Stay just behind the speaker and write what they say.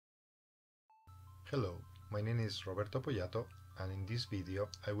Hello, my name is Roberto Poyato, and in this video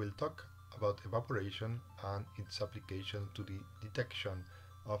I will talk about evaporation and its application to the detection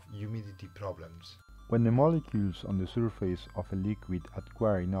of humidity problems. When the molecules on the surface of a liquid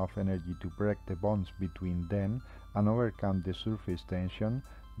acquire enough energy to break the bonds between them and overcome the surface tension,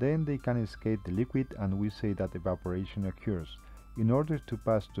 then they can escape the liquid and we say that evaporation occurs. In order to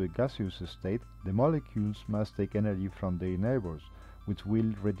pass to a gaseous state, the molecules must take energy from their neighbors, which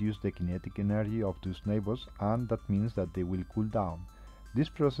will reduce the kinetic energy of those neighbors, and that means that they will cool down. This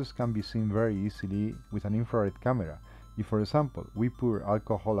process can be seen very easily with an infrared camera. If, for example, we pour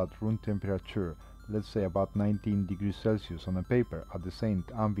alcohol at room temperature, let's say about 19 degrees Celsius, on a paper at the same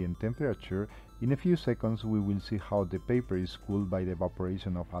ambient temperature, in a few seconds we will see how the paper is cooled by the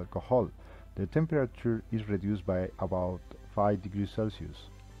evaporation of alcohol. The temperature is reduced by about 5 degrees Celsius.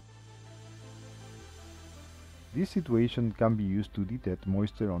 This situation can be used to detect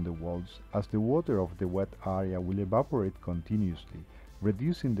moisture on the walls, as the water of the wet area will evaporate continuously,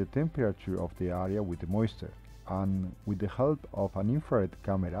 reducing the temperature of the area with the moisture, and with the help of an infrared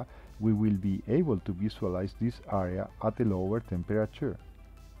camera we will be able to visualize this area at a lower temperature.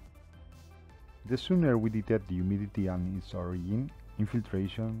 The sooner we detect the humidity and its origin,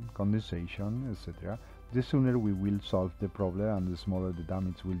 infiltration, condensation, etc., the sooner we will solve the problem and the smaller the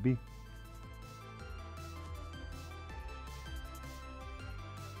damage will be.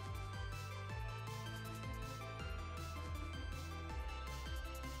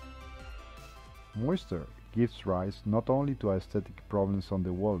 Moisture gives rise not only to aesthetic problems on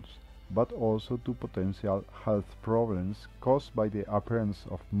the walls, but also to potential health problems caused by the appearance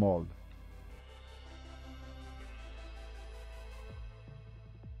of mold.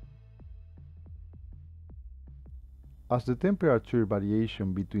 As the temperature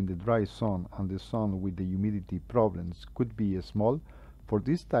variation between the dry zone and the zone with the humidity problems could be small, for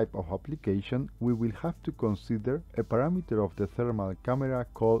this type of application we will have to consider a parameter of the thermal camera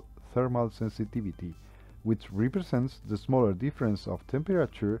called thermal sensitivity, which represents the smaller difference of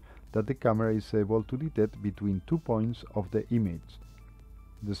temperature that the camera is able to detect between 2 points of the image.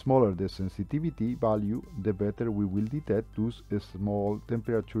 The smaller the sensitivity value, the better we will detect those small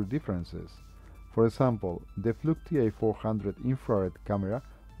temperature differences. For example, the Flucti A400 infrared camera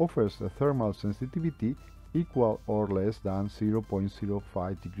offers a thermal sensitivity equal or less than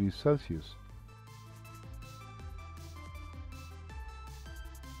 0.05 degrees Celsius.